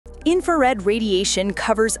Infrared radiation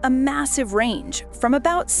covers a massive range, from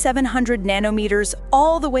about 700 nanometers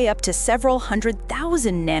all the way up to several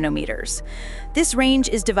 100,000 nanometers. This range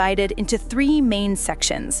is divided into three main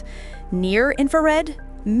sections: near infrared,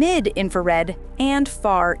 mid-infrared, and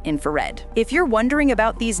far infrared. If you're wondering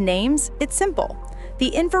about these names, it's simple. The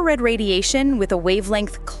infrared radiation with a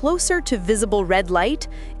wavelength closer to visible red light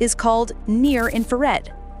is called near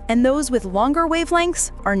infrared, and those with longer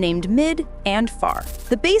wavelengths are named mid and far.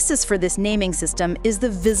 The basis for this naming system is the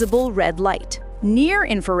visible red light. Near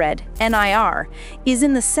infrared, NIR, is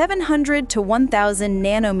in the 700 to 1000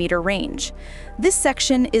 nanometer range. This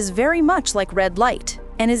section is very much like red light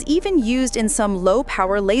and is even used in some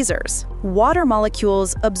low-power lasers. Water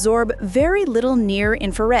molecules absorb very little near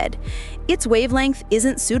infrared. Its wavelength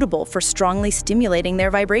isn't suitable for strongly stimulating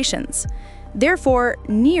their vibrations. Therefore,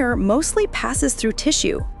 near mostly passes through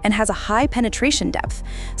tissue and has a high penetration depth,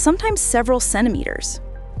 sometimes several centimeters.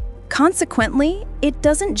 Consequently, it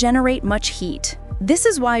doesn't generate much heat. This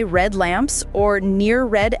is why red lamps or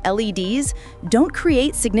near-red LEDs don't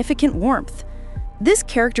create significant warmth. This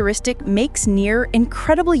characteristic makes near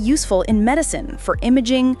incredibly useful in medicine for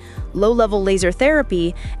imaging, low-level laser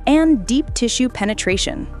therapy, and deep tissue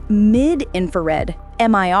penetration. Mid-infrared,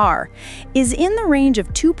 MIR, is in the range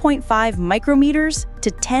of 2.5 micrometers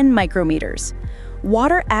to 10 micrometers.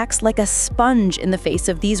 Water acts like a sponge in the face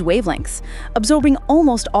of these wavelengths, absorbing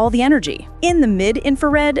almost all the energy. In the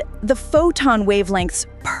mid-infrared, the photon wavelengths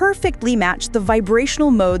perfectly match the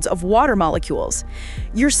vibrational modes of water molecules.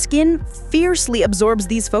 Your skin fiercely absorbs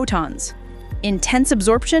these photons. Intense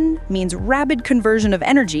absorption means rapid conversion of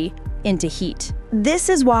energy into heat. This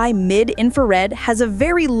is why mid-infrared has a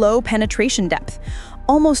very low penetration depth.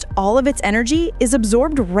 Almost all of its energy is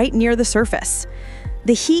absorbed right near the surface.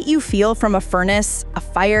 The heat you feel from a furnace, a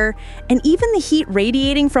fire, and even the heat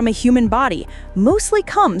radiating from a human body mostly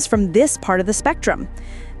comes from this part of the spectrum.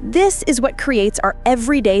 This is what creates our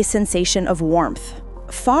everyday sensation of warmth.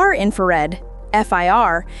 Far infrared,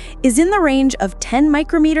 FIR, is in the range of 10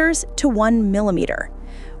 micrometers to 1 millimeter.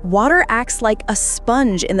 Water acts like a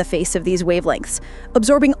sponge in the face of these wavelengths,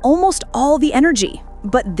 absorbing almost all the energy.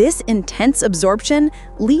 But this intense absorption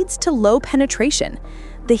leads to low penetration.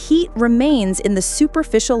 The heat remains in the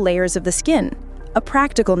superficial layers of the skin. A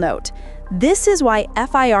practical note: this is why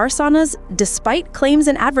FIR saunas, despite claims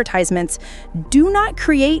and advertisements, do not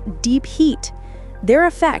create deep heat. Their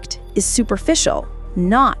effect is superficial,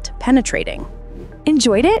 not penetrating.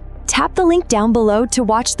 Enjoyed it? Tap the link down below to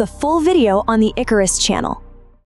watch the full video on the Icarus channel.